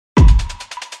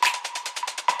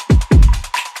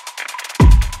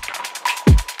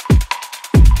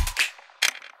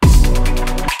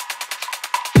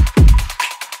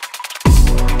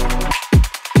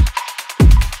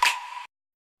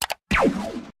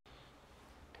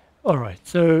Alright,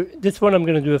 so this one I'm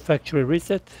going to do a factory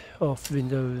reset of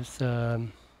Windows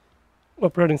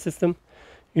operating system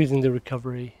using the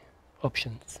recovery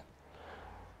options.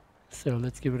 So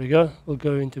let's give it a go. We'll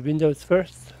go into Windows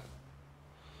first,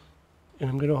 and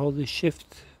I'm going to hold the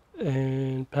Shift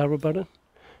and power button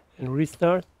and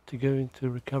restart to go into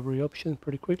recovery option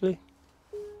pretty quickly.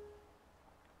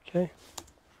 Okay.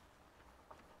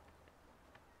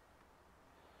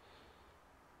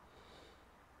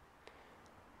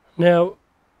 Now,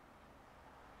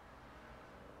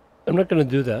 I'm not going to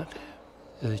do that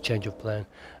as a change of plan.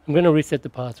 I'm going to reset the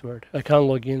password. I can't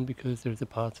log in because there's a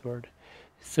password.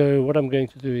 So what I'm going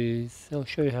to do is, I'll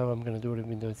show you how I'm going to do it in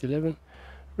Windows 11.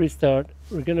 Restart.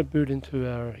 We're going to boot into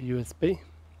our USB,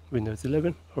 Windows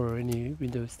 11 or any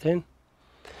Windows 10.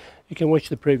 You can watch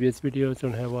the previous videos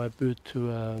on how I boot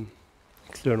to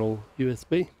external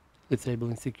USB,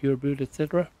 disabling secure boot,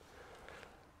 etc.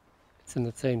 It's in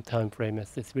the same time frame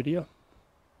as this video.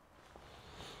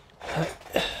 One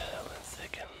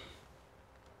second.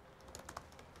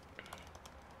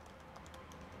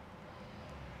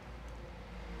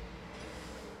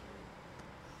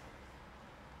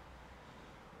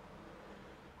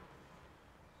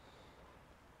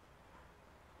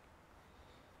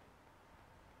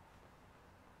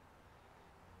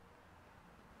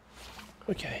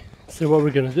 Okay, so what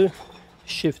we're going to do,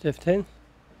 Shift F10.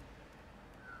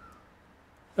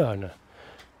 Oh no,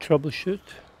 troubleshoot,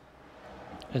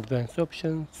 advanced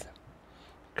options,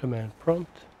 command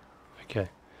prompt. Okay,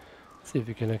 see if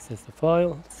we can access the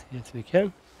files. Yes, we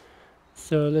can.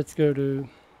 So let's go to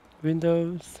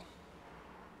Windows,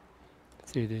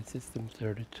 CD System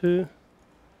 32,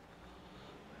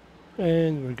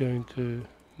 and we're going to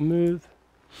move.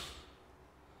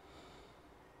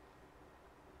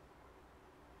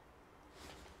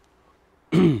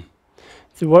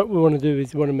 So what we want to do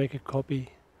is we want to make a copy.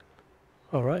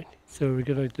 Alright, so we're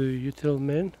going to do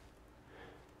utilman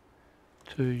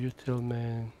to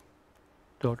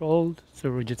utilman.old. So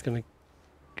we're just going to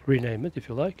rename it if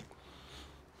you like.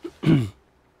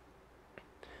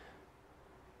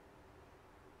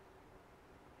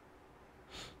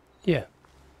 Yeah.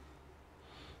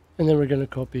 And then we're going to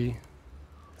copy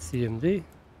cmd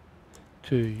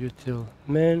to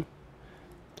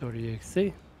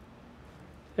utilman.exe.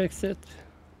 Exit.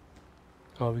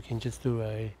 Or we can just do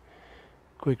a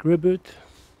quick reboot.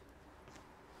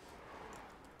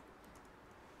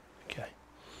 Okay.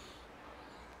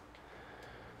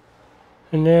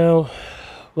 And now,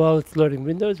 while it's loading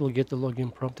Windows, we'll get the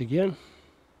login prompt again.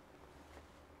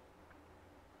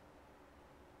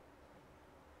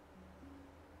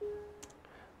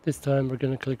 This time we're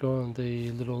going to click on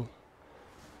the little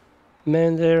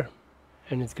man there,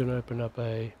 and it's going to open up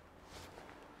a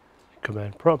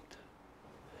command prompt.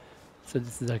 So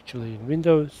this is actually in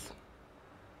Windows.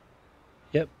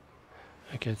 Yep.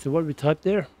 Okay, so what we type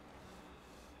there.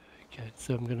 Okay,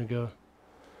 so I'm gonna go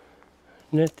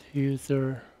net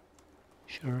user,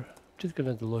 sure, I'm just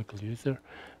gonna do local user,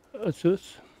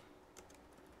 Asus,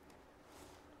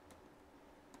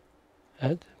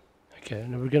 add. Okay,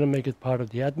 and we're gonna make it part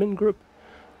of the admin group.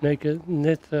 Net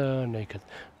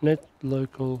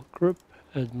local group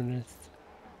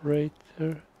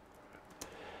administrator.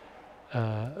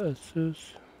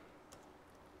 Asus,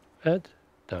 add,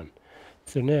 done.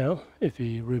 So now, if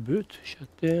we reboot, shut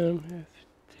down,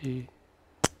 FT.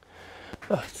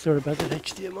 Oh, sorry about that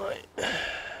HDMI.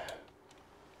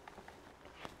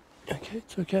 Okay,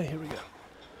 it's okay. Here we go.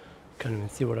 Can't even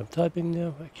see what I'm typing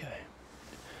now. Okay.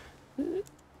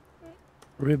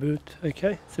 Reboot.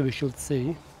 Okay, so we should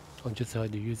see. I'll just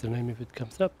hide the username if it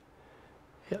comes up.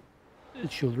 Yep,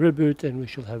 it should reboot, and we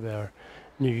should have our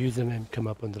new username come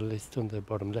up on the list on the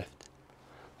bottom left.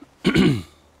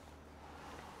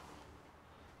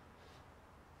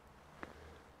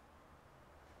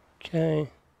 Okay.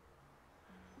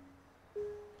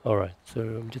 Alright, so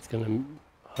I'm just gonna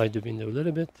hide the window a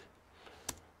little bit.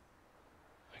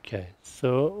 Okay,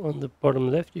 so on the bottom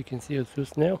left you can see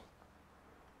Asus now.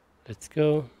 Let's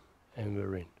go, and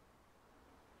we're in.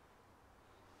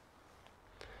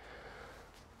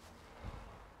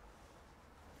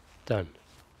 Done.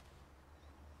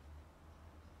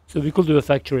 So we could do a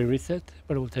factory reset,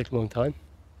 but it will take a long time.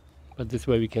 But this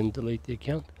way we can delete the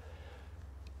account,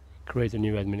 create a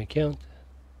new admin account,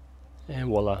 and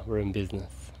voila, we're in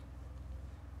business.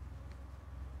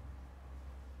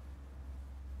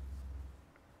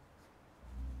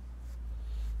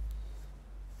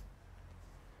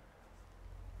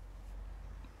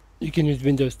 You can use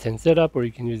Windows 10 setup, or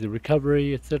you can use the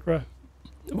recovery, etc.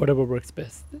 Whatever works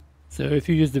best. So if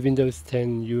you use the Windows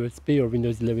 10 USB or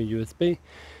Windows 11 USB,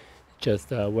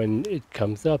 just when it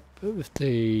comes up with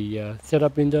the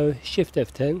setup window, Shift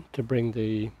F10 to bring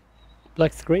the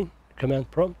black screen, command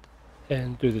prompt,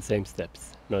 and do the same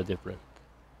steps, no different.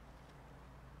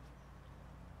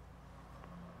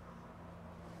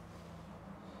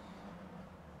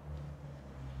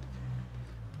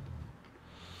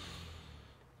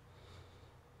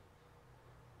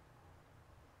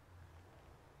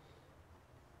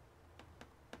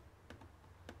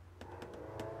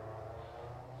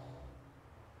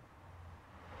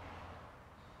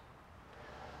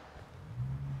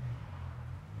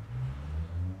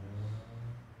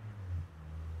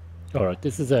 Alright,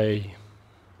 this is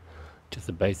just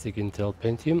a basic Intel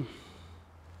Pentium.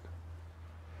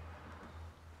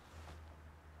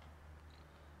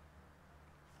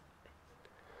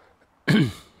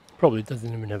 Probably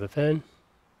doesn't even have a fan.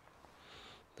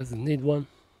 Doesn't need one.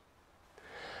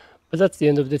 But that's the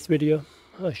end of this video.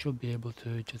 I should be able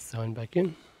to just sign back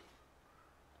in.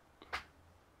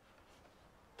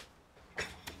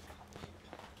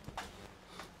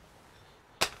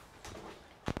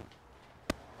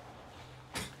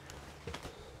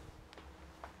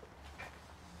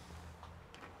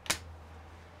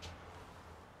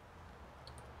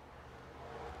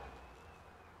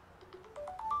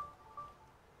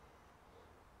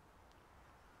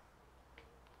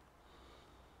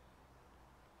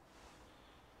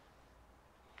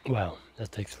 Wow,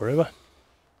 that takes forever.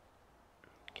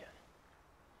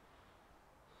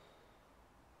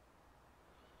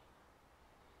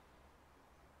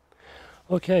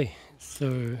 Okay,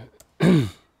 so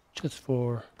just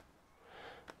for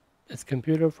this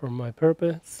computer, for my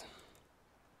purpose,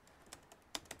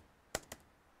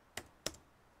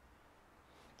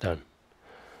 done.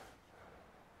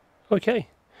 Okay,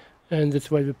 and this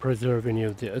way we preserve any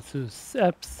of the Asus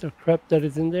apps or crap that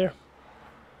is in there,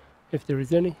 if there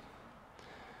is any.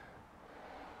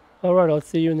 Alright, I'll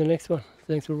see you in the next one.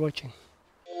 Thanks for watching.